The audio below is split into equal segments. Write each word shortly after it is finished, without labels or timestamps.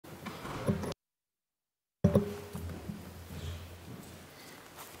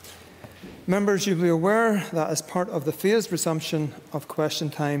Members, you will be aware that as part of the phased resumption of question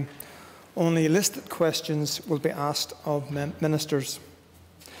time, only listed questions will be asked of ministers.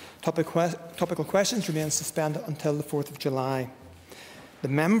 Topical questions remain suspended until the 4th of July. The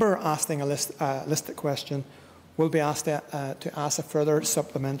member asking a listed question will be asked to ask a further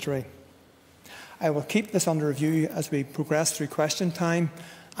supplementary. I will keep this under review as we progress through question time,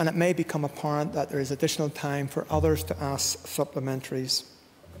 and it may become apparent that there is additional time for others to ask supplementaries.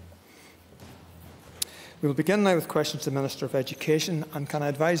 We will begin now with questions to the Minister of Education, and can I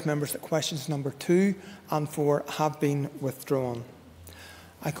advise members that questions number 2 and 4 have been withdrawn.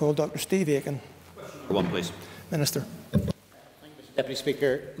 I call Dr Steve Aiken. Question number 1, please. Minister. Thank you, Mr Deputy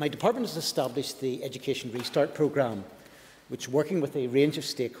Speaker. My department has established the Education Restart programme, which, working with a range of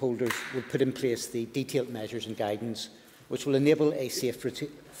stakeholders, will put in place the detailed measures and guidance which will enable a safe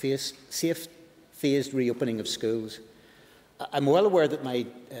phased reopening of schools. I'm well aware that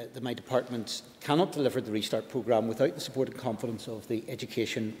my department cannot deliver the Restart programme without the support and confidence of the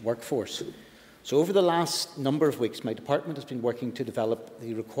education workforce. So over the last number of weeks, my department has been working to develop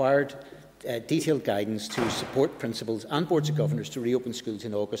the required detailed guidance to support principals and boards of governors to reopen schools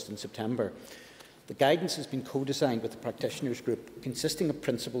in August and September. The guidance has been co-designed with the practitioners group consisting of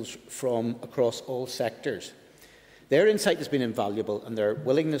principals from across all sectors. Their insight has been invaluable, and their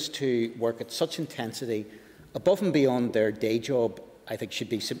willingness to work at such intensity above and beyond their day job, I think, should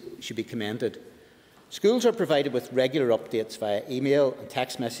be commended. Schools are provided with regular updates via email and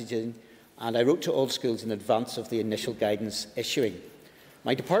text messaging, and I wrote to all schools in advance of the initial guidance issuing.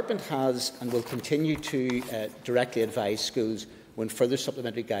 My department has and will continue to directly advise schools when further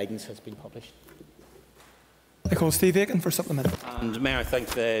supplementary guidance has been published. I call Steve Aiken for supplementary. And may I thank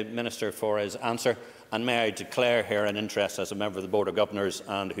the Minister for his answer, and may I declare here an interest as a member of the Board of Governors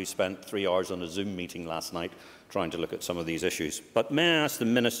and who spent 3 hours on a Zoom meeting last night trying to look at some of these issues. But may I ask the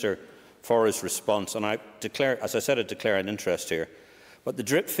Minister for his response, and I declare, as I said, I declare an interest here. But the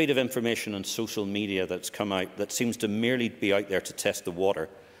drip feed of information on social media that's come out that seems to merely be out there to test the water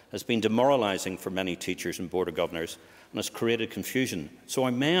has been demoralising for many teachers and Board of Governors and has created confusion. So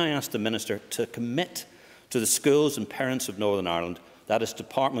may I ask the Minister to commit to the schools and parents of Northern Ireland that his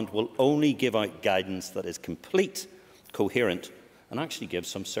department will only give out guidance that is complete, coherent and actually gives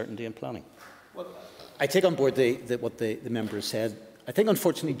some certainty in planning. Well, I take on board what the member has said. I think,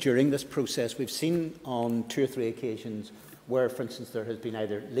 unfortunately, during this process, we've seen on 2 or 3 occasions where, for instance, there has been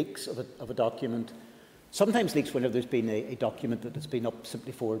either leaks of a document, sometimes leaks whenever there's been a document that has been up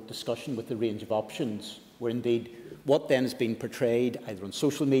simply for discussion with the range of options, where indeed what then has been portrayed either on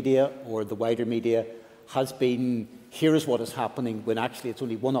social media or the wider media has been, here is what is happening, when actually it's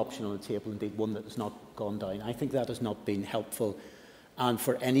only one option on the table, indeed one that has not gone down. I think that has not been helpful, and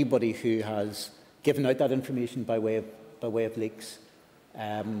for anybody who has given out that information by way of leaks,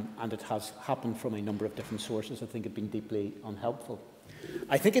 and it has happened from a number of different sources, I think it has been deeply unhelpful.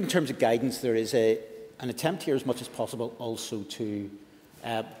 I think in terms of guidance, there is an attempt here as much as possible also to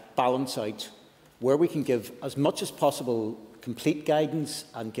balance out where we can give as much as possible complete guidance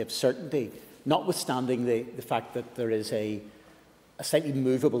and give certainty, notwithstanding the fact that there is a slightly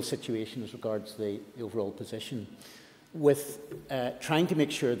movable situation as regards the overall position, with trying to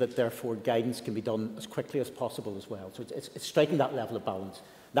make sure that therefore guidance can be done as quickly as possible as well. So it's striking that level of balance.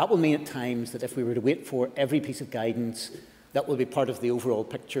 That will mean at times that if we were to wait for every piece of guidance that will be part of the overall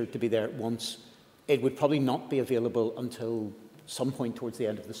picture to be there at once, it would probably not be available until some point towards the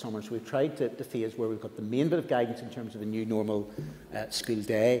end of the summer. So we've tried to phase where we've got the main bit of guidance in terms of a new normal school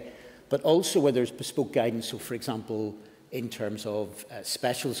day, but also where there's bespoke guidance. So, for example, in terms of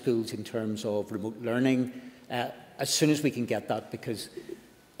special schools, in terms of remote learning, as soon as we can get that, because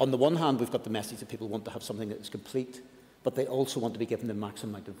on the one hand, we've got the message that people want to have something that is complete, but they also want to be given the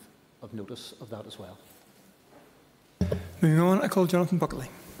maximum amount of notice of that as well. Moving on, I call Jonathan Buckley.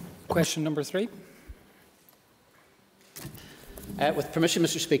 Question number 3. With permission,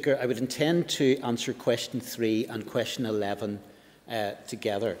 Mr Speaker, I would intend to answer question 3 and question 11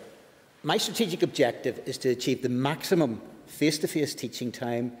 together. My strategic objective is to achieve the maximum face-to-face teaching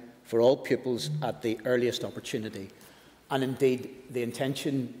time for all pupils at the earliest opportunity. And indeed, the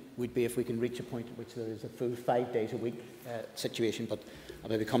intention would be if we can reach a point at which there is a full 5 days a week situation, but I'll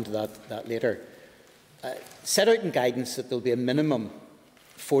maybe come to that later. Set out in guidance that there will be a minimum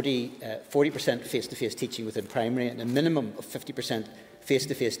 40% face-to-face teaching within primary and a minimum of 50%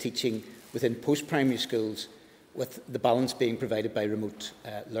 face-to-face teaching within post-primary schools, with the balance being provided by remote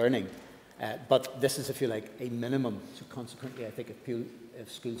learning. But this is, if you like, a minimum. So consequently, I think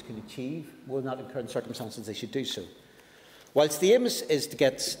if schools can achieve more than that in current circumstances, they should do so. Whilst the aim is to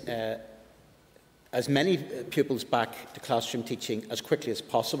get as many pupils back to classroom teaching as quickly as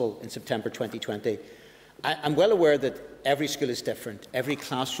possible in September 2020. I'm well aware that every school is different, every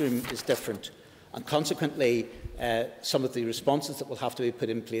classroom is different, and consequently, some of the responses that will have to be put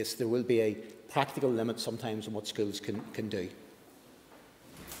in place, there will be a practical limit sometimes on what schools can do.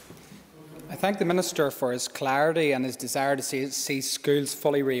 I thank the Minister for his clarity and his desire to see schools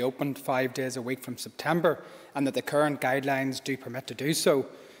fully reopened 5 days a week from September, and that the current guidelines do permit to do so.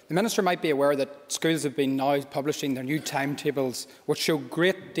 The Minister might be aware that schools have been now publishing their new timetables, which show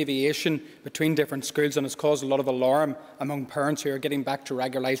great deviation between different schools and has caused a lot of alarm among parents who are getting back to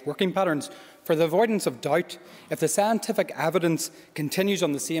regularised working patterns. For the avoidance of doubt, if the scientific evidence continues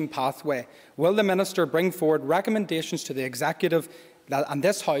on the same pathway, will the Minister bring forward recommendations to the Executive and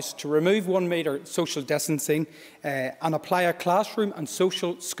this House to remove 1 metre social distancing and apply a classroom and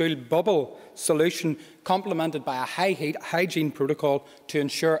social school bubble solution complemented by a high hygiene protocol to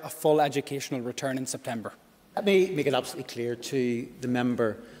ensure a full educational return in September? Let me make it absolutely clear to the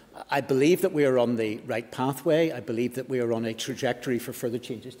member. I believe that we are on the right pathway. I believe that we are on a trajectory for further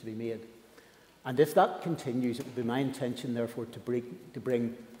changes to be made. And if that continues, it will be my intention, therefore, to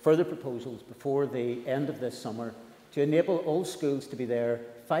bring further proposals before the end of this summer to enable all schools to be there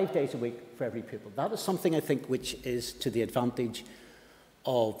 5 days a week for every pupil. That is something, I think, which is to the advantage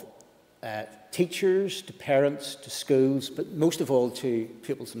of teachers, to parents, to schools, but most of all to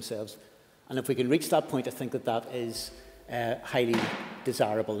pupils themselves. And if we can reach that point, I think that that is highly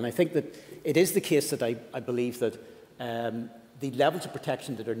desirable. And I think that it is the case that I believe that the levels of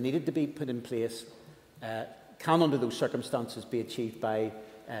protection that are needed to be put in place can, under those circumstances, be achieved by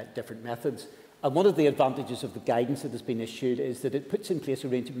different methods. And one of the advantages of the guidance that has been issued is that it puts in place a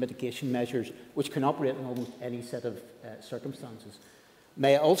range of mitigation measures which can operate in almost any set of circumstances.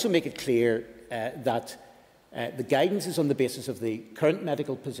 May I also make it clear that the guidance is on the basis of the current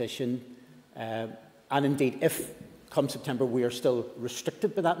medical position, and indeed, if come September we are still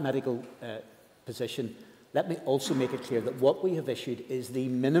restricted by that medical position, let me also make it clear that what we have issued is the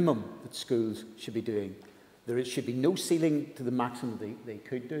minimum that schools should be doing. There should be no ceiling to the maximum they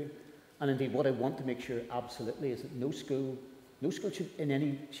could do. And indeed, what I want to make sure absolutely is that no school should in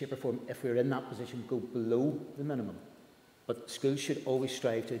any shape or form, if we're in that position, go below the minimum. But schools should always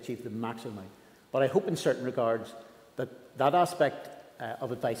strive to achieve the maximum. But I hope in certain regards that that aspect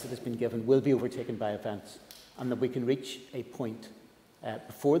of advice that has been given will be overtaken by events, and that we can reach a point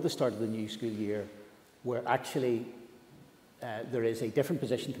before the start of the new school year where actually there is a different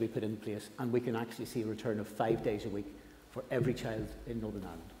position to be put in place, and we can actually see a return of 5 days a week for every child in Northern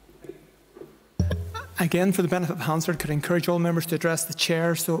Ireland. Again, for the benefit of Hansard, could I encourage all members to address the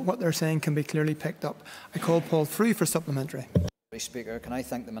chair so what they're saying can be clearly picked up. I call Paul Frew for supplementary. Speaker, can I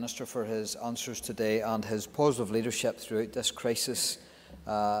thank the Minister for his answers today and his positive leadership throughout this crisis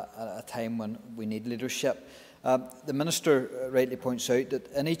at a time when we need leadership. The Minister rightly points out that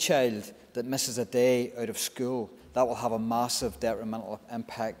any child that misses a day out of school, that will have a massive detrimental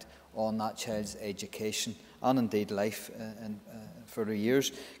impact on that child's education and indeed life in further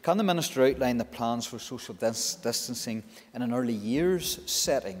years. Can the Minister outline the plans for social distancing in an early years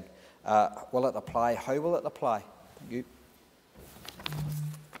setting? Will it apply? How will it apply? Thank you.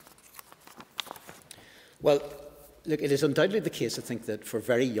 Well, look, it is undoubtedly the case, I think, that for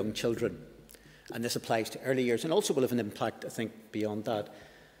very young children, and this applies to early years and also will have an impact, I think, beyond that,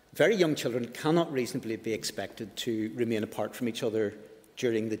 very young children cannot reasonably be expected to remain apart from each other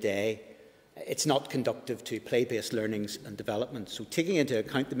during the day. It's not conducive to play-based learnings and development. So taking into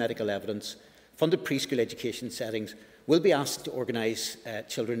account the medical evidence, funded preschool education settings will be asked to organise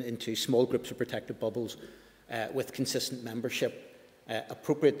children into small groups of protected bubbles with consistent membership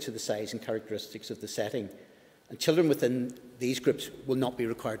appropriate to the size and characteristics of the setting. And children within these groups will not be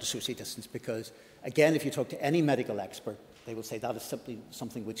required to socially distance because, again, if you talk to any medical expert, they will say that is simply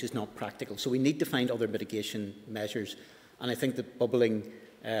something which is not practical. So we need to find other mitigation measures, and I think that bubbling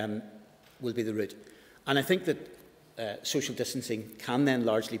will be the route. And I think that social distancing can then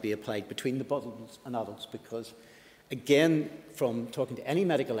largely be applied between the bubbles and adults because, again, from talking to any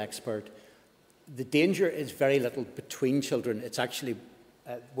medical expert, the danger is very little between children. It's actually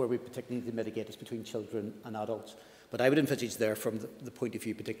where we particularly need to mitigate is between children and adults. But I would envisage there, from the point of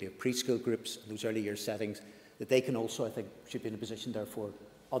view particularly of preschool groups, those early years settings, that they can also, I think, should be in a position, therefore,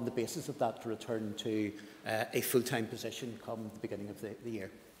 on the basis of that, to return to a full-time position come the beginning of the year.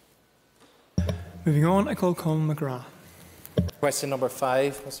 Moving on, I call Colin McGrath. Question number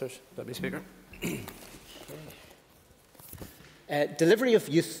 5, Mr. Deputy Speaker. Delivery of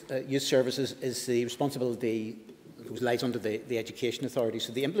youth services is the responsibility which lies under the Education Authority.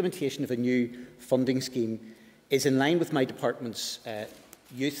 So the implementation of a new funding scheme is in line with my department's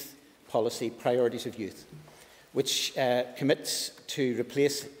youth policy Priorities of Youth, which commits to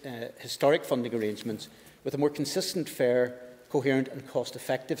replace historic funding arrangements with a more consistent, fair, coherent and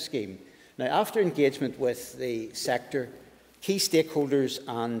cost-effective scheme. Now, after engagement with the sector, key stakeholders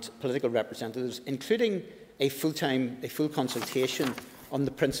and political representatives, including a full consultation on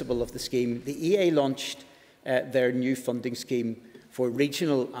the principle of the scheme, the EA launched their new funding scheme for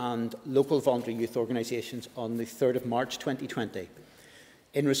regional and local voluntary youth organisations on the 3rd of March 2020.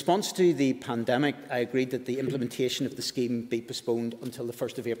 In response to the pandemic, I agreed that the implementation of the scheme be postponed until the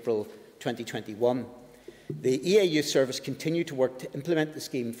 1st of April 2021. The EA Youth Service continue to work to implement the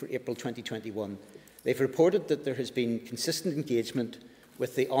scheme for April 2021. They've reported that there has been consistent engagement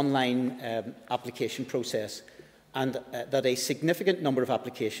with the online application process and that a significant number of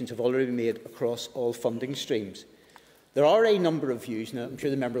applications have already been made across all funding streams. There are a number of views. Now, I'm sure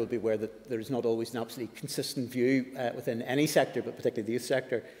the member will be aware that there is not always an absolutely consistent view within any sector, but particularly the youth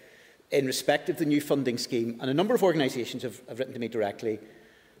sector, in respect of the new funding scheme. And a number of organisations have written to me directly,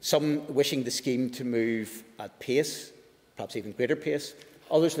 some wishing the scheme to move at pace, perhaps even greater pace,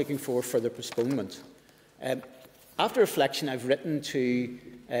 others looking for further postponement. After reflection, I've written to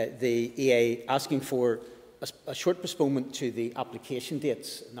the EA asking for a short postponement to the application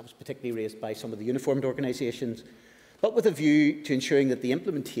dates, and that was particularly raised by some of the uniformed organisations, but with a view to ensuring that the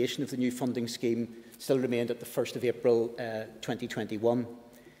implementation of the new funding scheme still remained at the 1st of April 2021.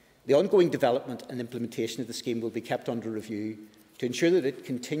 The ongoing development and implementation of the scheme will be kept under review to ensure that it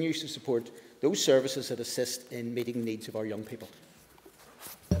continues to support those services that assist in meeting the needs of our young people.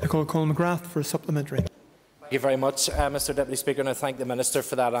 I call Colin McGrath for a supplementary. Thank you very much, Mr Deputy Speaker, and I thank the Minister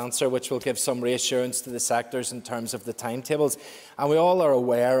for that answer, which will give some reassurance to the sectors in terms of the timetables. And we all are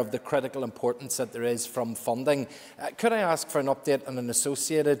aware of the critical importance that there is from funding. Could I ask for an update on an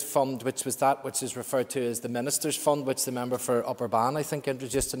associated fund, which is referred to as the Minister's Fund, which the member for Upper Bann, I think,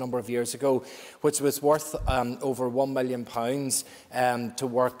 introduced a number of years ago, which was worth over £1 million to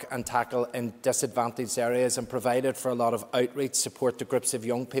work and tackle in disadvantaged areas and provided for a lot of outreach support to groups of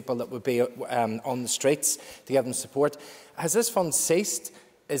young people that would be on the streets to give them support. Has this fund ceased?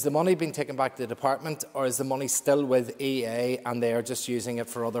 Is the money being taken back to the department, or is the money still with EA and they are just using it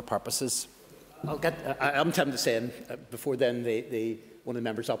for other purposes? I'm tempted to say, and before then one of the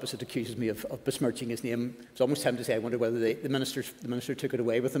members opposite accuses me of besmirching his name. I was almost tempted to say I wonder whether the minister took it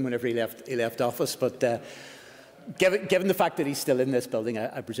away with him whenever he left office. But given the fact that he's still in this building,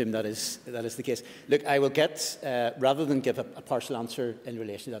 I presume that is the case. Look, I will get, rather than give a partial answer in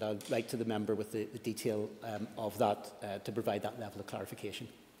relation to that, I'll write to the member with the detail of that to provide that level of clarification.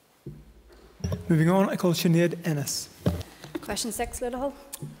 Moving on, I call Sinead Ennis. Question 6, Liddell.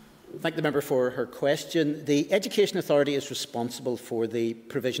 Thank the member for her question. The Education Authority is responsible for the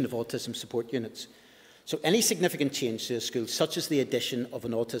provision of autism support units. So any significant change to a school, such as the addition of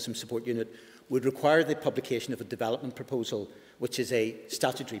an autism support unit, would require the publication of a development proposal, which is a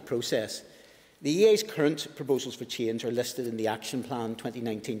statutory process. The EA's current proposals for change are listed in the Action Plan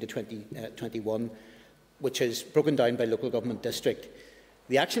 2019 to 2021, which is broken down by local government district.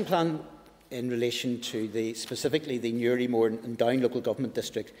 The Action Plan in relation to specifically the Newry, Moore and Down local government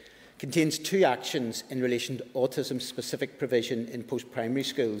district contains 2 actions in relation to autism-specific provision in post-primary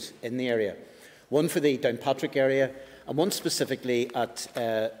schools in the area. One for the Downpatrick area and one specifically at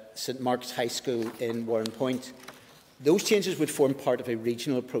St Mark's High School in Warren Point. Those changes would form part of a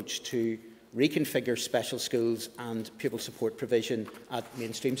regional approach to reconfigure special schools and pupil support provision at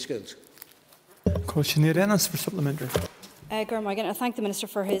mainstream schools. Call Sinead Ennis for supplementary. I thank the Minister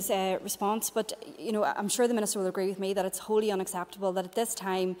for his response, but I'm sure the Minister will agree with me that it's wholly unacceptable that at this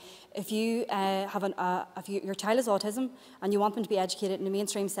time, if you your child has autism and you want them to be educated in a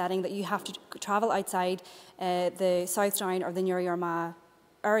mainstream setting, that you have to travel outside the South Down or the Newry Armagh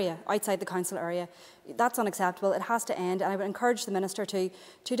area, outside the council area. That's unacceptable. It has to end, and I would encourage the Minister to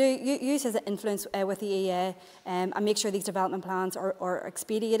use his influence with the EA and make sure these development plans are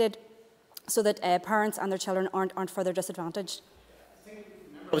expedited, so that parents and their children aren't further disadvantaged.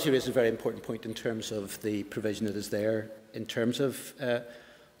 Obviously, raises a very important point in terms of the provision that is there in terms of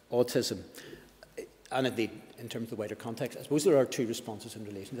autism, and indeed in terms of the wider context. I suppose there are 2 responses in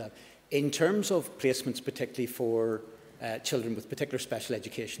relation to that. In terms of placements, particularly for children with particular special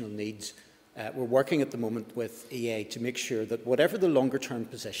educational needs, we're working at the moment with EA to make sure that whatever the longer-term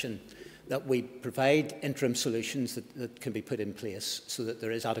position, that we provide interim solutions that can be put in place so that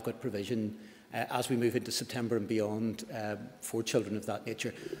there is adequate provision as we move into September and beyond for children of that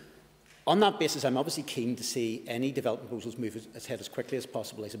nature. On that basis, I'm obviously keen to see any development proposals move ahead as quickly as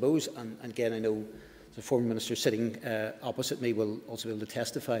possible, I suppose. And again, I know the former Minister sitting opposite me will also be able to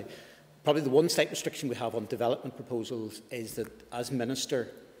testify. Probably the one slight restriction we have on development proposals is that, as Minister,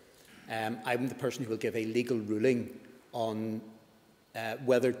 I'm the person who will give a legal ruling on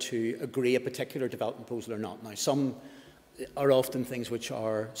whether to agree a particular development proposal or not. Now, some are often things which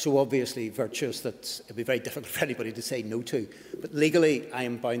are so obviously virtuous that it would be very difficult for anybody to say no to. But legally, I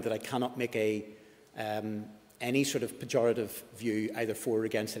am bound that I cannot make any sort of pejorative view either for or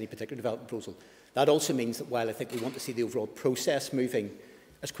against any particular development proposal. That also means that while I think we want to see the overall process moving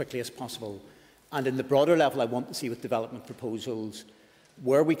as quickly as possible, and in the broader level I want to see with development proposals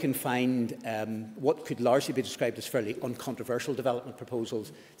where we can find what could largely be described as fairly uncontroversial development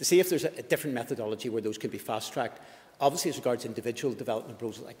proposals, to see if there's a different methodology where those can be fast-tracked. Obviously, as regards individual development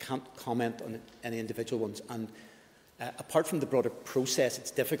proposals, I can't comment on any individual ones. And apart from the broader process,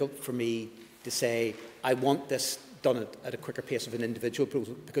 it's difficult for me to say, I want this done at a quicker pace of an individual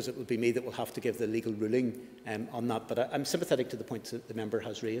proposal, because it will be me that will have to give the legal ruling on that. But I'm sympathetic to the points that the member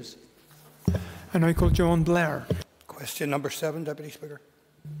has raised. And I call John Blair. Question number 7, Deputy Speaker.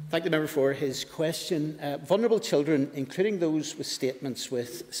 Thank the member for his question. Vulnerable children, including those with statements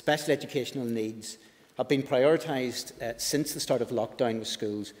with special educational needs, have been prioritised since the start of lockdown, with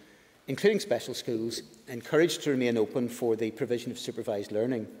schools, including special schools, encouraged to remain open for the provision of supervised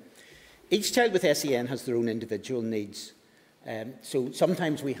learning. Each child with SEN has their own individual needs. So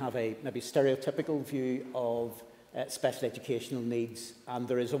sometimes we have a maybe stereotypical view of special educational needs, and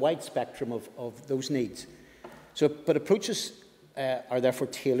there is a wide spectrum of those needs. But approaches are therefore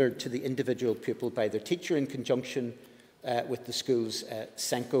tailored to the individual pupil by their teacher in conjunction with the school's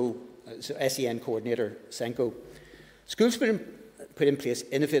SEN coordinator, SENCO. Schools put in place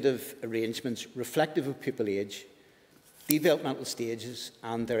innovative arrangements reflective of pupil age, developmental stages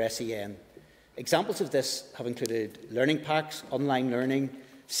and their SEN. Examples of this have included learning packs, online learning,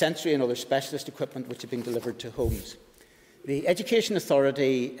 sensory and other specialist equipment which have been delivered to homes. The Education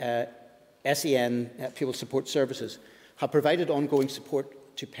Authority SEN Pupil Support Services have provided ongoing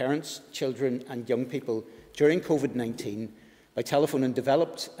support to parents, children and young people during COVID-19 by telephone and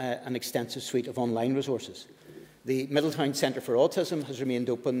developed an extensive suite of online resources. The Middletown Centre for Autism has remained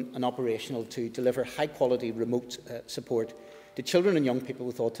open and operational to deliver high-quality remote support to children and young people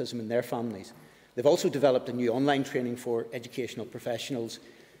with autism and their families. They've also developed a new online training for educational professionals,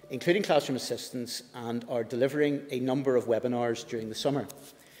 including classroom assistants, and are delivering a number of webinars during the summer.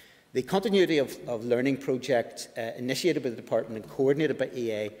 The Continuity of Learning project, initiated by the Department and coordinated by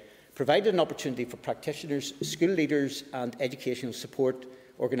EA, provided an opportunity for practitioners, school leaders and educational support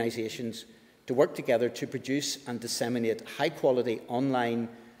organisations to work together to produce and disseminate high-quality online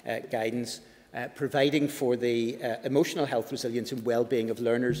guidance, providing for the emotional health, resilience and well-being of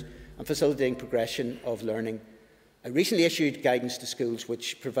learners and facilitating progression of learning. I recently issued guidance to schools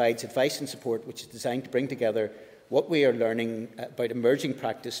which provides advice and support which is designed to bring together what we are learning about emerging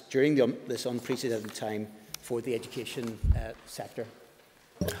practice during this unprecedented time for the education sector.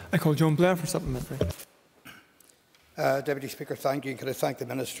 I call John Blair for supplementary. Deputy Speaker, thank you. Can I thank the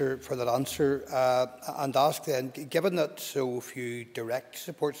Minister for that answer and ask then, given that so few direct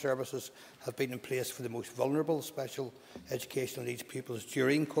support services have been in place for the most vulnerable special educational needs pupils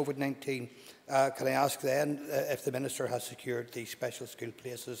during COVID-19, can I ask then if the Minister has secured the special school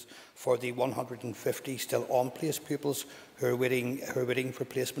places for the 150 still on-place pupils who are waiting for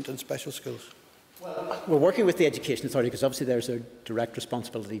placement in special schools? Well, we're working with the Education Authority because obviously there's a direct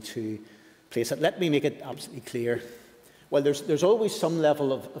responsibility to place it. Let me make it absolutely clear. Well, there's always some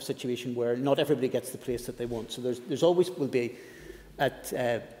level of situation where not everybody gets the place that they want. So there's always will be, at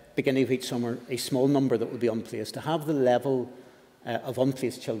beginning of each summer, a small number that will be unplaced. To have the level of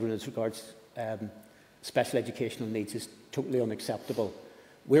unplaced children as regards special educational needs is totally unacceptable.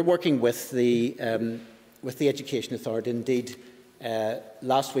 We're working with the Education Authority. Indeed,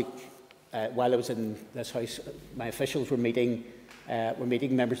 last week, while I was in this House, my officials were meeting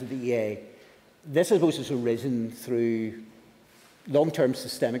members of the EA. This, I suppose, has arisen through long-term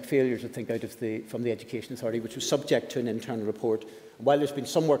systemic failures, I think, from the Education Authority, which was subject to an internal report. And while there's been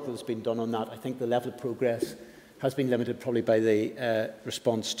some work that has been done on that, I think the level of progress has been limited probably by the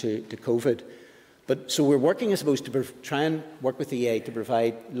response to COVID. So we're working, I suppose, to try and work with the EA to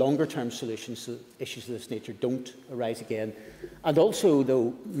provide longer-term solutions so that issues of this nature don't arise again. And also,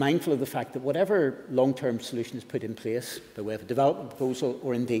 though, mindful of the fact that whatever long-term solution is put in place, by way of a development proposal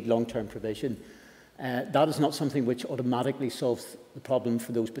or indeed long-term provision, that is not something which automatically solves the problem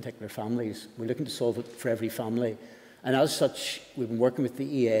for those particular families. We're looking to solve it for every family. And as such, we've been working with the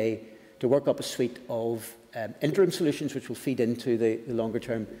EA to work up a suite of interim solutions which will feed into the longer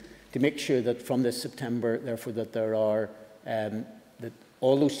term, to make sure that from this September, therefore, that there are that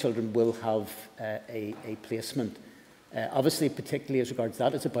all those children will have a placement. Obviously, particularly as regards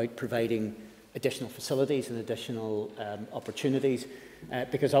that, it's about providing additional facilities and additional opportunities,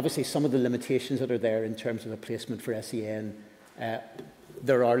 because obviously some of the limitations that are there in terms of a placement for SEN,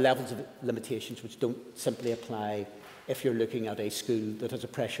 there are levels of limitations which don't simply apply if you're looking at a school that has a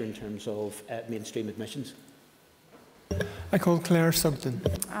pressure in terms of mainstream admissions. I call Claire Sugden.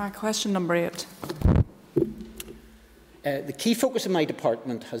 Question number 8. The key focus of my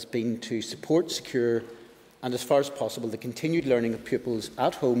department has been to support, secure and, as far as possible, the continued learning of pupils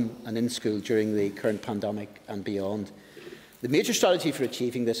at home and in school during the current pandemic and beyond. The major strategy for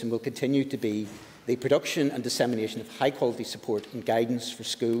achieving this and will continue to be the production and dissemination of high-quality support and guidance for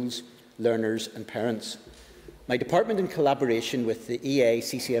schools, learners and parents. My department, in collaboration with the EA,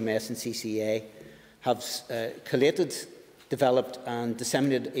 CCMS and CCA, have collated, developed and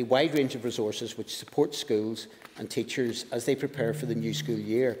disseminated a wide range of resources which support schools and teachers as they prepare for the new school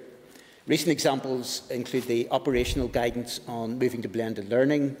year. Recent examples include the operational guidance on moving to blended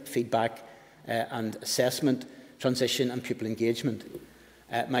learning, feedback and assessment, transition and pupil engagement.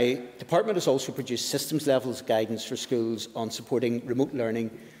 My department has also produced systems levels guidance for schools on supporting remote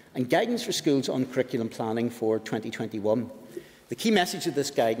learning and guidance for schools on curriculum planning for 2021. The key message of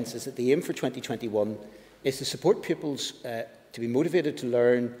this guidance is that the aim for 2021 is to support pupils to be motivated to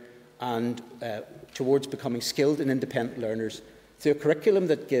learn and towards becoming skilled and independent learners through a curriculum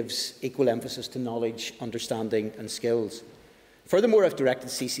that gives equal emphasis to knowledge, understanding and skills. Furthermore, I've directed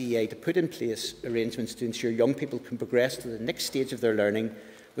CCEA to put in place arrangements to ensure young people can progress to the next stage of their learning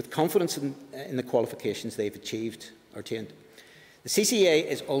with confidence in the qualifications they've achieved or attained. The CCEA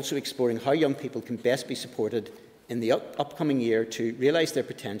is also exploring how young people can best be supported in the upcoming year to realise their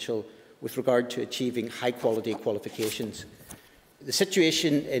potential with regard to achieving high-quality qualifications. The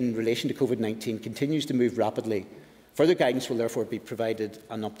situation in relation to COVID-19 continues to move rapidly. Further guidance will therefore be provided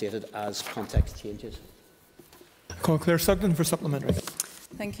and updated as context changes. I call Claire Sugden for supplementary.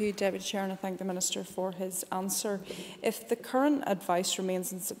 Thank you, Deputy Chair, and I thank the Minister for his answer. If the current advice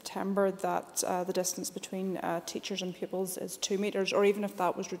remains in September that the distance between teachers and pupils is 2 metres, or even if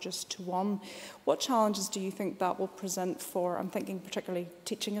that was reduced to 1, what challenges do you think that will present for, I'm thinking particularly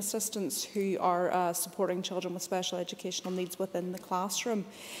teaching assistants who are supporting children with special educational needs within the classroom?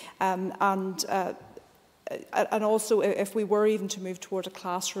 And also, if we were even to move toward a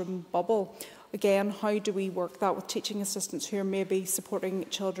classroom bubble, again, how do we work that with teaching assistants who are maybe supporting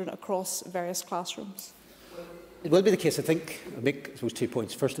children across various classrooms? It will be the case, I think. I'll make those 2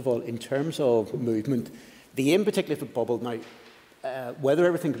 points. First of all, in terms of movement, the aim particularly for bubble now, whether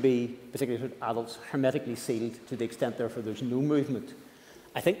everything can be, particularly for adults, hermetically sealed to the extent therefore there's no movement,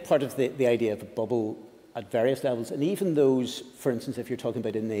 I think part of the idea of a bubble at various levels, and even those, for instance, if you're talking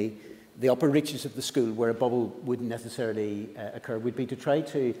about in the upper reaches of the school where a bubble wouldn't necessarily occur, would be to try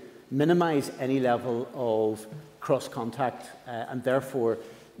to minimise any level of cross-contact, and therefore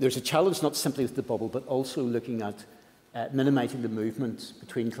there's a challenge not simply with the bubble but also looking at minimising the movement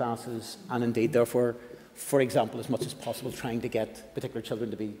between classes and indeed therefore, for example, as much as possible trying to get particular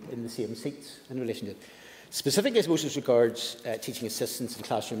children to be in the same seats in relation to it. Specifically, I suppose, as regards teaching assistants and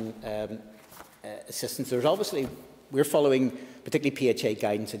classroom assistants, there's obviously, we're following particularly PHA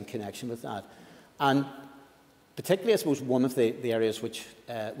guidance in connection with that. And particularly, I suppose, one of the areas which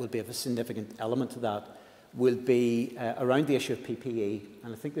will be of a significant element to that will be around the issue of PPE.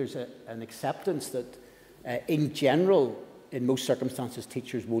 And I think there's an acceptance that, in general, in most circumstances,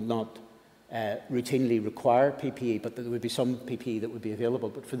 teachers would not routinely require PPE, but that there would be some PPE that would be available.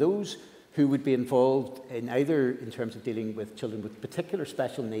 But for those who would be involved in either in terms of dealing with children with particular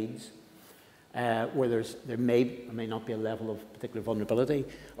special needs, where there may or may not be a level of particular vulnerability,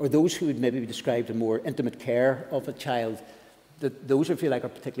 or those who would maybe be described in more intimate care of a child, that those, I feel like, are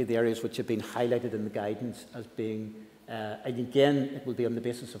particularly the areas which have been highlighted in the guidance as being, and again, it will be on the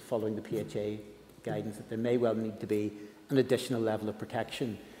basis of following the PHA guidance, that there may well need to be an additional level of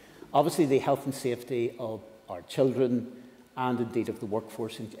protection. Obviously, the health and safety of our children and indeed of the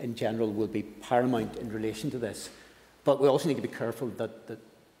workforce in general will be paramount in relation to this. But we also need to be careful that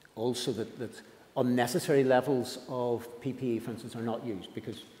unnecessary levels of PPE, for instance, are not used,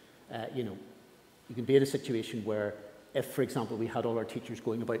 because you can be in a situation where, if, for example, we had all our teachers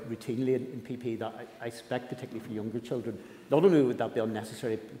going about routinely in PPE, that I expect, particularly for younger children, not only would that be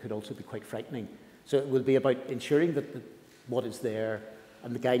unnecessary, it could also be quite frightening. So it will be about ensuring that what is there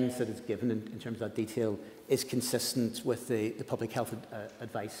and the guidance that is given in terms of that detail is consistent with the public health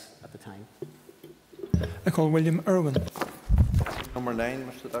advice at the time. I call William Irwin. Number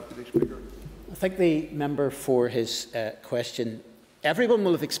 9, Mr. Deputy Speaker. I thank the member for his question. Everyone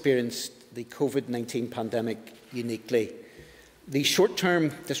will have experienced the COVID-19 pandemic uniquely. The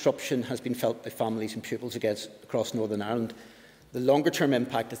short-term disruption has been felt by families and pupils across Northern Ireland. The longer-term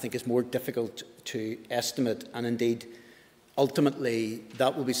impact, I think, is more difficult to estimate, and indeed, ultimately,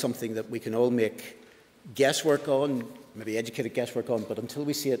 that will be something that we can all make guesswork on, maybe educated guesswork on, but until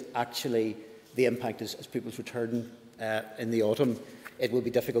we see it actually, the impact as people's return in the autumn, it will be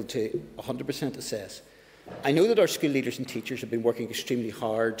difficult to 100% assess. I know that our school leaders and teachers have been working extremely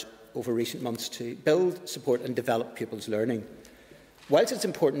hard over recent months to build, support and develop pupils' learning. Whilst it's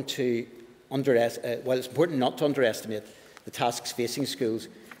important not to underestimate the tasks facing schools,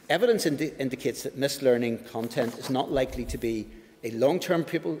 evidence indicates that missed learning content is not likely to be a long-term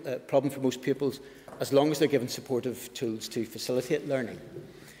problem for most pupils, as long as they're given supportive tools to facilitate learning.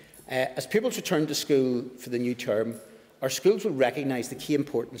 As pupils return to school for the new term, our schools will recognise the key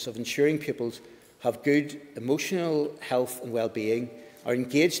importance of ensuring pupils have good emotional health and well-being, are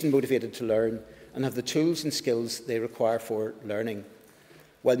engaged and motivated to learn, and have the tools and skills they require for learning.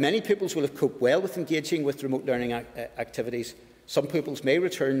 While many pupils will have coped well with engaging with remote learning activities, some pupils may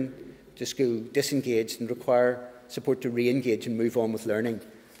return to school disengaged and require support to re-engage and move on with learning.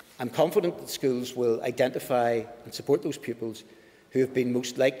 I'm confident that schools will identify and support those pupils who have been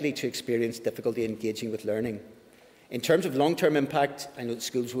most likely to experience difficulty engaging with learning. In terms of long-term impact, I know that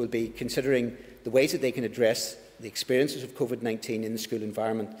schools will be considering the ways that they can address the experiences of COVID-19 in the school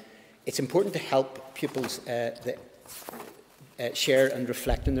environment. It's important to help pupils share and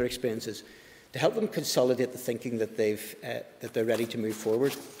reflect on their experiences, to help them consolidate the thinking that they're ready to move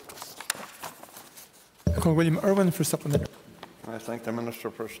forward. William Irwin for supplementary. I thank the Minister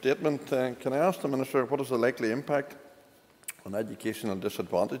for her statement. Can I ask the Minister what is the likely impact on educational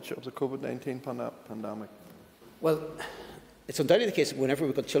disadvantage of the COVID-19 pandemic? Well, it's undoubtedly the case that whenever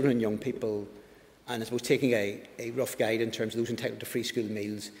we've got children and young people, and I suppose taking a rough guide in terms of those entitled to free school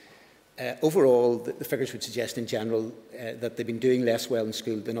meals, overall the figures would suggest in general that they've been doing less well in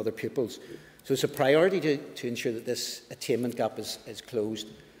school than other pupils. So it's a priority to ensure that this attainment gap is closed.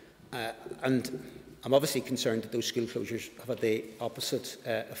 And I'm obviously concerned that those school closures have had the opposite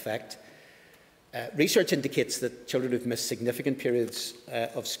effect. Research indicates that children who've missed significant periods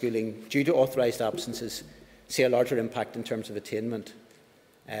of schooling due to authorised absences see a larger impact in terms of attainment.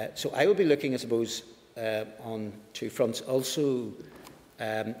 So I will be looking, I suppose, on two fronts. Also,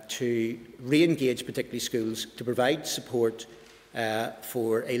 to re-engage particularly schools to provide support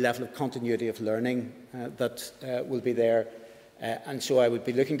for a level of continuity of learning that will be there. And so I would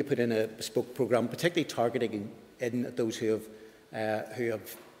be looking to put in a bespoke programme, particularly targeting in those who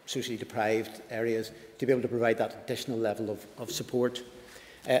have socially deprived areas, to be able to provide that additional level of support.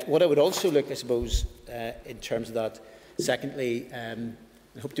 What I would also look, I suppose, in terms of that, secondly,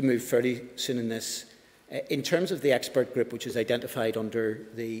 I hope to move fairly soon in this, in terms of the expert group which is identified under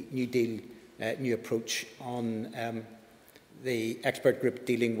the New Deal, new approach on the expert group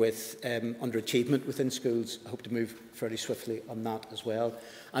dealing with underachievement within schools. I hope to move fairly swiftly on that as well.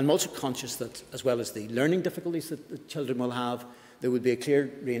 I'm also conscious that, as well as the learning difficulties that the children will have, there will be a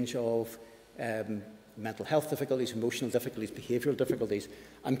clear range of mental health difficulties, emotional difficulties, behavioural difficulties.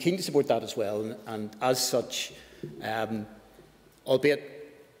 I'm keen to support that as well, and as such, albeit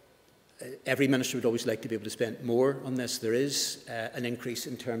every minister would always like to be able to spend more on this, there is an increase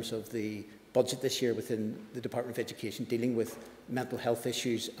in terms of the budget this year within the Department of Education dealing with mental health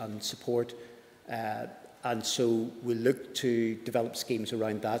issues and support. And so we'll look to develop schemes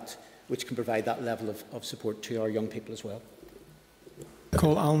around that which can provide that level of support to our young people as well.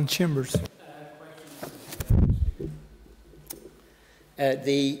 Call Alan Chambers. I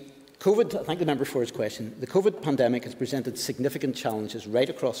thank the member for his question. The COVID pandemic has presented significant challenges right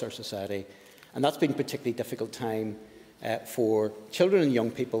across our society, and that's been a particularly difficult time for children and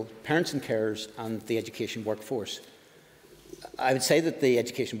young people, parents and carers, and the education workforce. I would say that the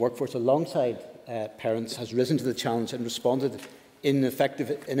education workforce, alongside parents, has risen to the challenge and responded in an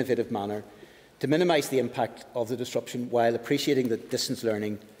effective, innovative manner to minimise the impact of the disruption, while appreciating that distance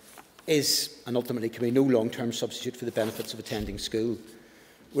learning is, and ultimately can be, no long-term substitute for the benefits of attending school.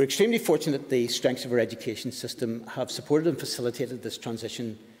 We're extremely fortunate that the strengths of our education system have supported and facilitated this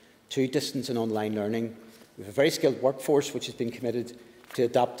transition to distance and online learning. We have a very skilled workforce which has been committed to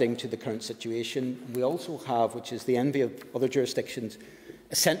adapting to the current situation. We also have, which is the envy of other jurisdictions,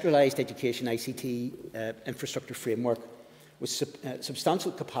 a centralised education ICT infrastructure framework with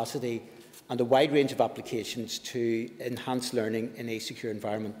substantial capacity and a wide range of applications to enhance learning in a secure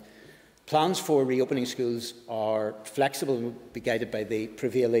environment. Plans for reopening schools are flexible and will be guided by the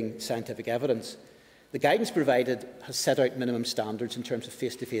prevailing scientific evidence. The guidance provided has set out minimum standards in terms of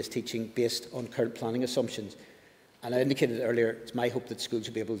face-to-face teaching based on current planning assumptions. And I indicated earlier, it's my hope that schools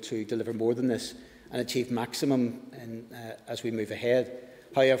will be able to deliver more than this and achieve maximum as we move ahead.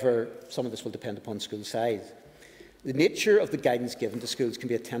 However, some of this will depend upon school size. The nature of the guidance given to schools can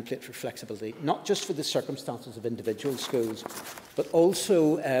be a template for flexibility, not just for the circumstances of individual schools, but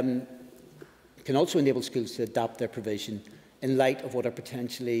also can also enable schools to adapt their provision in light of what are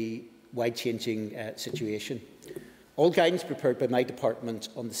potentially wide-changing situation. All guidance prepared by my department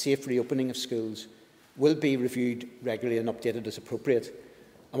on the safe reopening of schools will be reviewed regularly and updated as appropriate.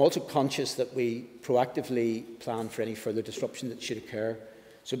 I'm also conscious that we proactively plan for any further disruption that should occur.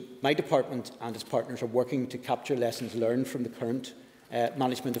 So my department and its partners are working to capture lessons learned from the current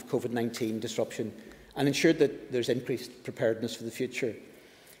management of COVID-19 disruption and ensure that there's increased preparedness for the future.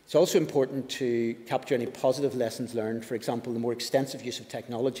 It's also important to capture any positive lessons learned, for example, the more extensive use of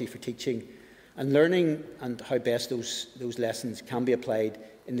technology for teaching and learning, and how best those lessons can be applied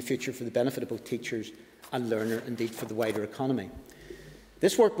in the future for the benefit of both teachers and learner, indeed for the wider economy.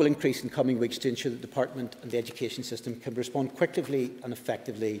 This work will increase in coming weeks to ensure that the Department and the education system can respond quickly and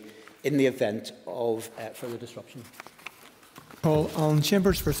effectively in the event of further disruption. Paul Allen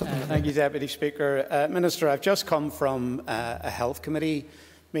Chambers for something. Thank you, Deputy Speaker. Minister, I've just come from a Health Committee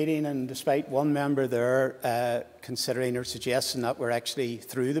meeting, and despite one member there considering or suggesting that we're actually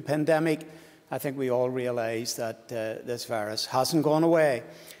through the pandemic, I think we all realise that this virus hasn't gone away.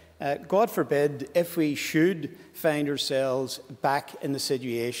 God forbid, if we should find ourselves back in the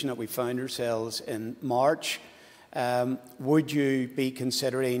situation that we found ourselves in March, would you be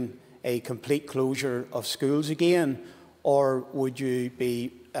considering a complete closure of schools again, or would you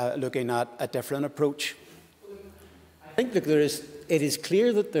be looking at a different approach? I think that it is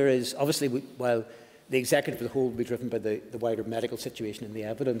clear that there is, obviously, while the executive as a whole will be driven by the wider medical situation and the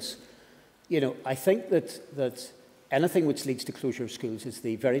evidence, I think that anything which leads to closure of schools is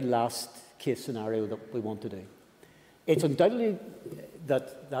the very last case scenario that we want to do. It's undoubtedly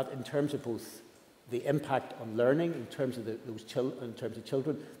that in terms of both the impact on learning, in terms of in terms of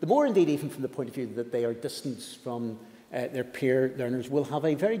children, the more indeed even from the point of view that they are distanced from their peer learners, will have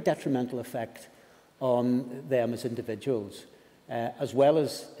a very detrimental effect on them as individuals, as well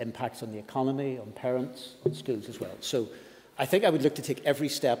as impacts on the economy, on parents, on schools as well. So I think I would look to take every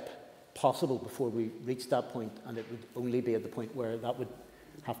step possible before we reach that point, and it would only be at the point where that would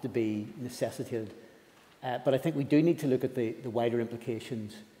have to be necessitated. But I think we do need to look at the wider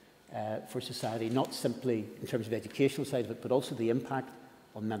implications for society, not simply in terms of the educational side of it, but also the impact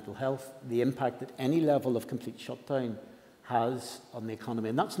on mental health, the impact that any level of complete shutdown has on the economy.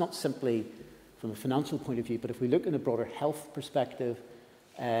 And that's not simply from a financial point of view, but if we look in a broader health perspective,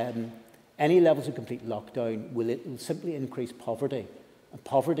 any levels of complete lockdown will simply increase poverty. And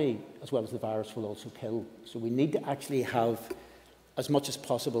poverty, as well as the virus, will also kill. So we need to actually have, as much as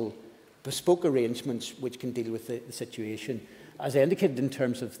possible, bespoke arrangements which can deal with the situation. As I indicated in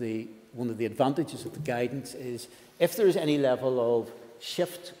terms of one of the advantages of the guidance is, if there is any level of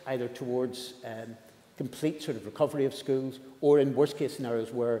shift either towards complete sort of recovery of schools, or in worst case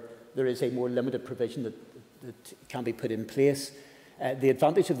scenarios where there is a more limited provision that can be put in place, the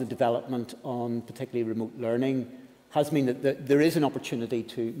advantage of the development on particularly remote learning has meant that there is an opportunity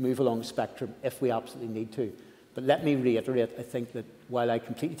to move along the spectrum if we absolutely need to. But let me reiterate, I think that while I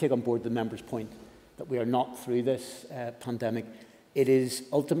completely take on board the member's point that we are not through this pandemic, it is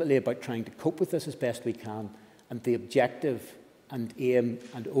ultimately about trying to cope with this as best we can. And the objective and aim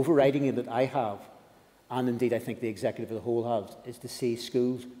and overriding aim that I have, and indeed I think the executive as a whole has, is to see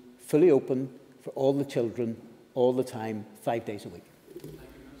schools fully open for all the children, all the time, 5 days a week.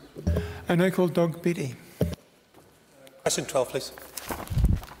 I now call Doug Beattie. Question 12, please.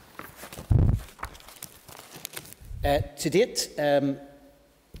 To date,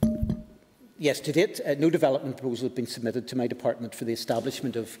 no development proposal has been submitted to my department for the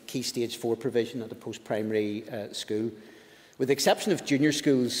establishment of Key Stage 4 provision at a post-primary school. With the exception of junior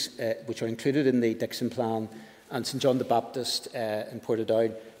schools, which are included in the Dixon Plan, and St John the Baptist in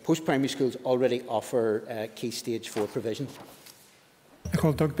Portadown, post-primary schools already offer Key Stage 4 provision. I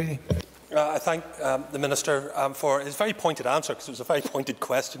call Doug Beattie. I thank the Minister for his very pointed answer, because it was a very pointed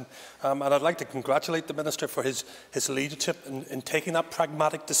question. And I'd like to congratulate the Minister for his leadership in taking that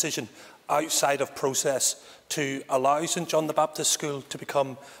pragmatic decision outside of process to allow St John the Baptist School to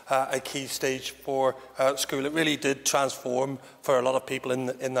become a Key Stage 4 school. It really did transform for a lot of people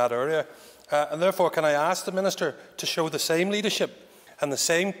in that area. And therefore, can I ask the Minister to show the same leadership and the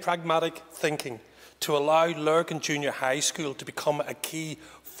same pragmatic thinking to allow Lurgan Junior High School to become a Key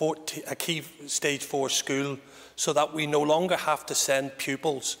Stage 4 school, so that we no longer have to send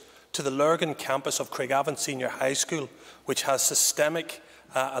pupils to the Lurgan campus of Craigavon Senior High School, which has systemic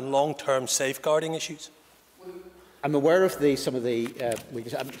and long-term safeguarding issues? I'm aware of some of the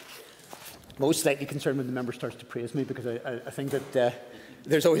most slightly concerned when the member starts to praise me, because I think that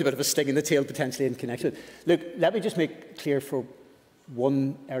there's always a bit of a sting in the tail potentially in connection. Look, let me just make clear for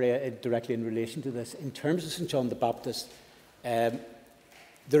one area directly in relation to this. In terms of St John the Baptist,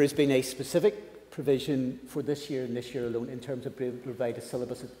 there has been a specific provision for this year and this year alone in terms of being able to provide a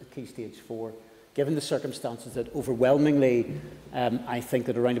syllabus at Key Stage 4. Given the circumstances that overwhelmingly, I think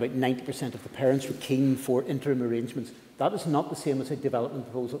that around about 90% of the parents were keen for interim arrangements. That is not the same as a development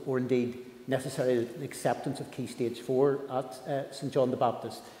proposal or indeed necessarily the acceptance of Key Stage 4 at St John the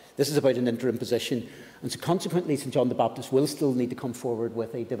Baptist. This is about an interim position, and so consequently St John the Baptist will still need to come forward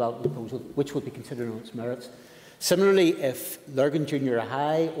with a development proposal which will be considered on its merits. Similarly, if Lurgan Junior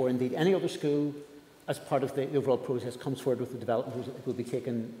High or indeed any other school as part of the overall process comes forward with a development proposal, it will be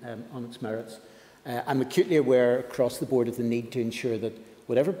taken on its merits. I'm acutely aware across the board of the need to ensure that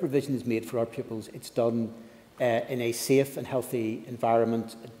whatever provision is made for our pupils, it's done in a safe and healthy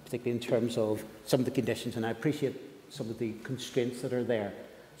environment, particularly in terms of some of the conditions, and I appreciate some of the constraints that are there,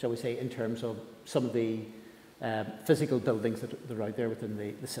 shall we say, in terms of some of the physical buildings that are out there within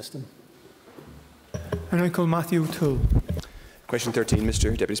the system. And I call Matthew O'Toole. Question 13, Mr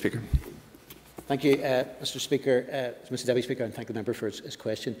Deputy Speaker. Thank you, Mr Speaker, Mr Deputy Speaker, and thank the member for his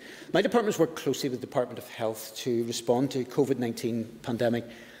question. My department has worked closely with the Department of Health to respond to the COVID-19 pandemic,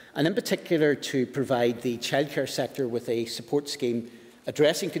 and in particular to provide the childcare sector with a support scheme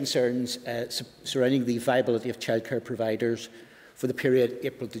addressing concerns surrounding the viability of childcare providers for the period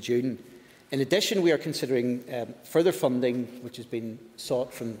April to June. In addition, we are considering further funding, which has been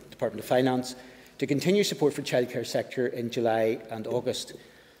sought from the Department of Finance, to continue support for the childcare sector in July and August.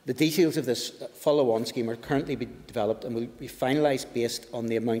 The details of this follow-on scheme are currently being developed and will be finalised based on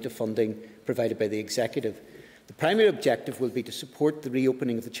the amount of funding provided by the Executive. The primary objective will be to support the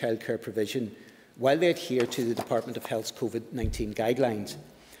reopening of the childcare provision while they adhere to the Department of Health's COVID-19 guidelines.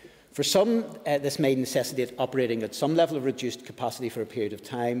 For some, this may necessitate operating at some level of reduced capacity for a period of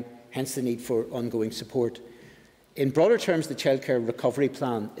time, hence the need for ongoing support. In broader terms, the Childcare Recovery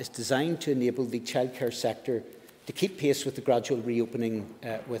Plan is designed to enable the childcare sector to keep pace with the gradual reopening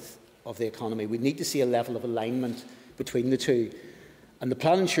of the economy. We need to see a level of alignment between the two. And the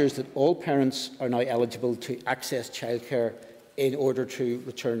plan ensures that all parents are now eligible to access childcare in order to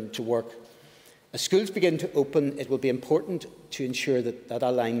return to work. As schools begin to open, it will be important to ensure that that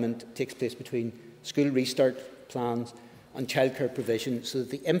alignment takes place between school restart plans and childcare provision so that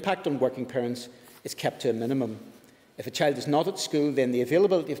the impact on working parents is kept to a minimum. If a child is not at school, then the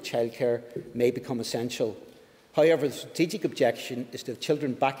availability of childcare may become essential. However, the strategic objection is to have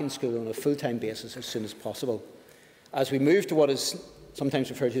children back in school on a full-time basis as soon as possible. As we move to what is sometimes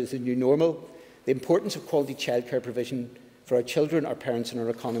referred to as the new normal, the importance of quality childcare provision for our children, our parents and our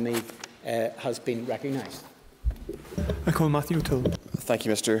economy has been recognised. I call Matthew O'Toole. Thank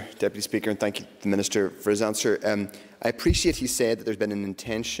you, Mr Deputy Speaker, and thank you to the Minister for his answer. I appreciate he said that there's been an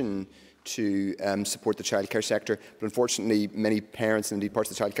intention to support the childcare sector, but unfortunately many parents and indeed parts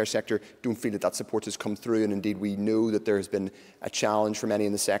of the childcare sector don't feel that that support has come through, and indeed we know that there has been a challenge for many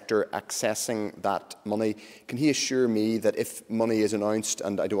in the sector accessing that money. Can he assure me that if money is announced,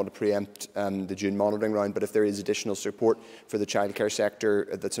 and I don't want to preempt the June monitoring round, but if there is additional support for the childcare sector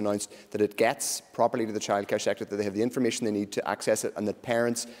that's announced, that it gets properly to the childcare sector, that they have the information they need to access it, and that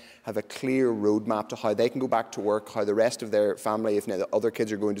parents have a clear roadmap to how they can go back to work, how the rest of their family, if now the other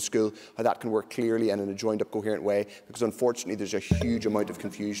kids are going to school, how that can work clearly and in a joined-up, coherent way, because unfortunately there's a huge amount of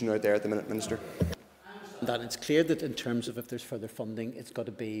confusion out there at the minute, Minister. That it's clear that in terms of if there's further funding, it's got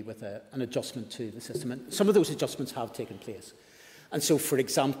to be with an adjustment to the system. And some of those adjustments have taken place. And so, for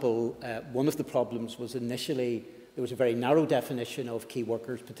example, one of the problems was initially there was a very narrow definition of key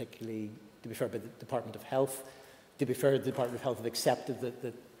workers, particularly, to be fair, by the Department of Health. To be fair, the Department of Health have accepted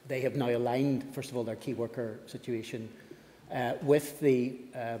that they have now aligned, first of all, their key worker situation with the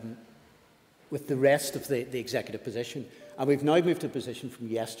rest of the executive position. And we've now moved to a position from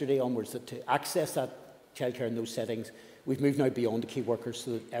yesterday onwards that to access that childcare in those settings, we've moved now beyond the key workers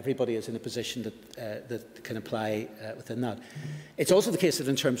so that everybody is in a position that can apply within that. It's also the case that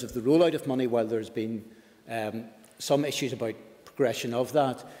in terms of the rollout of money, while there's been some issues about progression of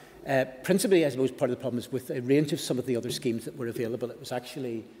that, principally, I suppose, part of the problem is with a range of some of the other schemes that were available. It was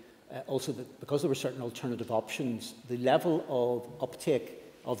actually also that because there were certain alternative options, the level of uptake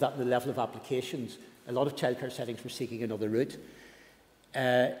of that, the level of applications, a lot of childcare settings were seeking another route.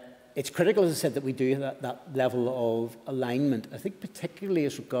 It's critical, as I said, that we do that level of alignment, I think particularly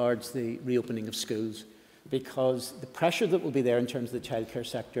as regards the reopening of schools, because the pressure that will be there in terms of the childcare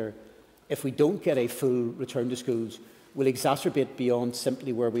sector, if we don't get a full return to schools, will exacerbate beyond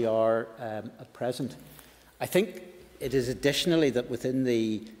simply where we are at present. I think it is additionally that within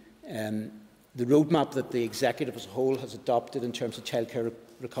the the roadmap that the Executive as a whole has adopted in terms of childcare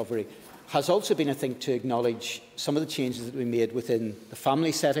recovery has also been, I think, to acknowledge some of the changes that we made within the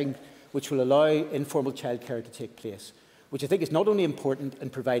family setting, which will allow informal childcare to take place, which I think is not only important in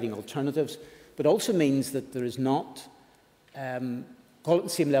providing alternatives, but also means that there is not, call it the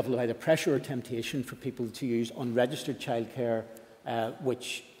same level of either pressure or temptation for people to use unregistered childcare,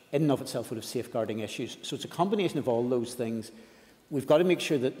 which in and of itself would have safeguarding issues. So it's a combination of all those things. We've got to make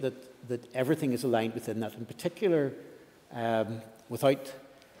sure that everything is aligned within that, in particular, without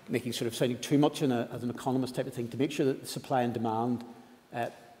making sort of sounding too much as an economist type of thing, to make sure that the supply and demand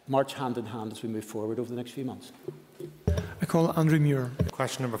march hand in hand as we move forward over the next few months. I call Andrew Muir.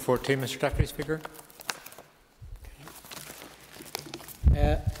 Question number 14, Mr Deputy Speaker.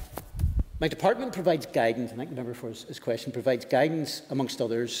 My department provides guidance, I think the member for his question, provides guidance, amongst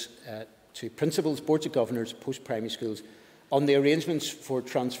others, to principals, boards of governors, post-primary schools on the arrangements for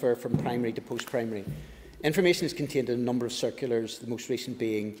transfer from primary to post-primary. Information is contained in a number of circulars, the most recent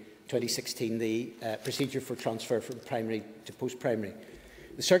being 2016, the procedure for transfer from primary to post-primary.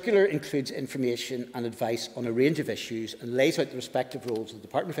 The circular includes information and advice on a range of issues and lays out the respective roles of the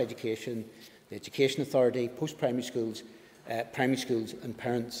Department of Education, the Education Authority, post-primary schools, primary schools and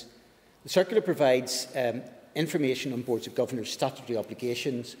parents. The circular provides information on boards of governors' statutory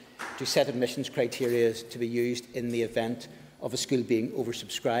obligations to set admissions criteria to be used in the event of a school being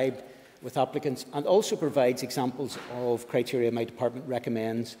oversubscribed with applicants, and also provides examples of criteria my department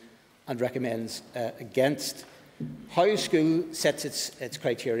recommends against. How a school sets its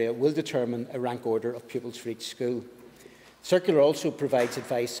criteria will determine a rank order of pupils for each school. The circular also provides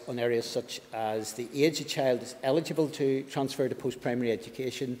advice on areas such as the age a child is eligible to transfer to post-primary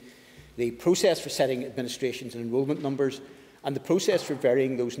education, the process for setting administrations and enrolment numbers, and the process for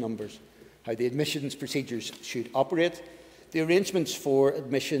varying those numbers, how the admissions procedures should operate, the arrangements for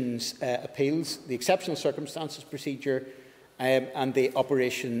admissions appeals, the exceptional circumstances procedure, and the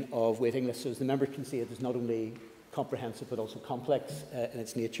operation of waiting lists. So as the member can see, it is not only comprehensive but also complex in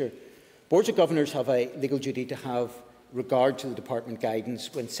its nature. Boards of governors have a legal duty to have regard to the department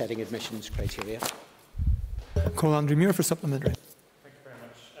guidance when setting admissions criteria. Call Andrew Muir for supplementary. Thank you very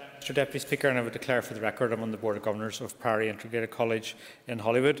much. Mr Deputy Speaker, and I would declare for the record I'm on the Board of Governors of Priory Integrated College in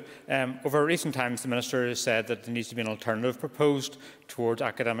Holywood. Over recent times, the Minister has said that there needs to be an alternative proposed towards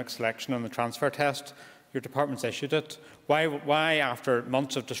academic selection on the transfer test. Your department's issued it. Why, after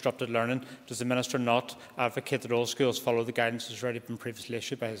months of disrupted learning, does the Minister not advocate that all schools follow the guidance that has already been previously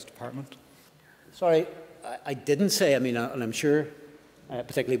issued by his department? Sorry, I didn't say, and I'm sure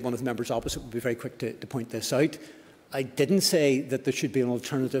particularly one of the members opposite would be very quick to point this out. I didn't say that there should be an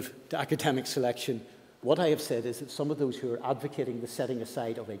alternative to academic selection. What I have said is that some of those who are advocating the setting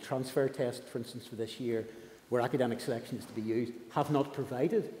aside of a transfer test, for instance, for this year, where academic selection is to be used, have not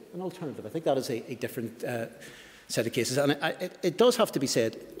provided an alternative. I think that is a different set of cases. And it does have to be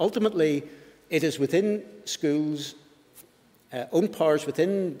said, ultimately, it is within schools' own powers,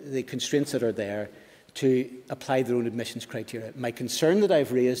 within the constraints that are there, to apply their own admissions criteria. My concern that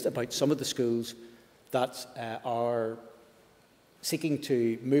I've raised about some of the schools that are seeking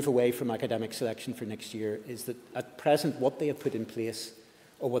to move away from academic selection for next year is that at present what they have put in place,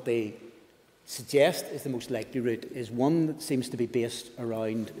 or what they suggest is the most likely route, is one that seems to be based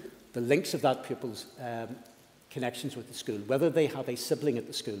around the links of that pupil's connections with the school, whether they have a sibling at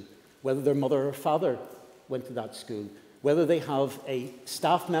the school, whether their mother or father went to that school, whether they have a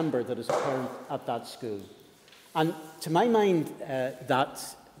staff member that is a parent at that school. And to my mind,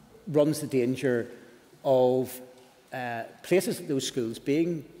 that runs the danger of places at those schools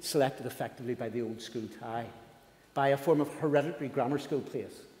being selected effectively by the old school tie, by a form of hereditary grammar school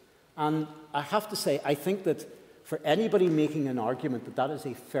place. And I have to say, I think that for anybody making an argument that that is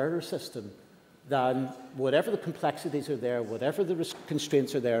a fairer system than whatever the complexities are there, whatever the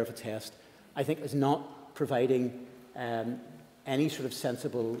constraints are there of a test, I think is not providing any sort of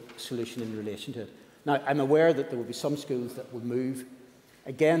sensible solution in relation to it. Now, I'm aware that there will be some schools that will move,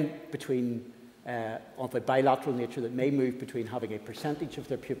 again, between, of a bilateral nature, that may move between having a percentage of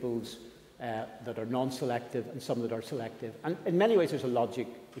their pupils that are non-selective and some that are selective. And in many ways, there's a logic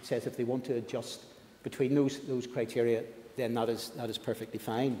which says if they want to adjust between those criteria, then that is perfectly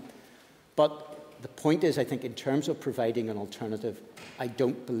fine. But the point is, I think, in terms of providing an alternative, I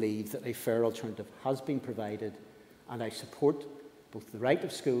don't believe that a fair alternative has been provided, and I support both the right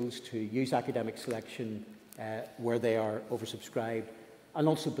of schools to use academic selection where they are oversubscribed, and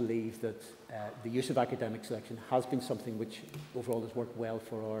also believe that the use of academic selection has been something which overall has worked well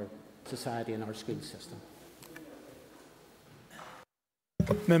for our society and our school system.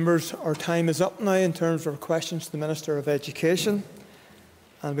 Members, our time is up now in terms of questions to the Minister of Education.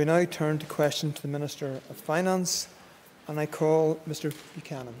 And we now turn to questions to the Minister of Finance, and I call Mr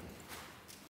Buchanan.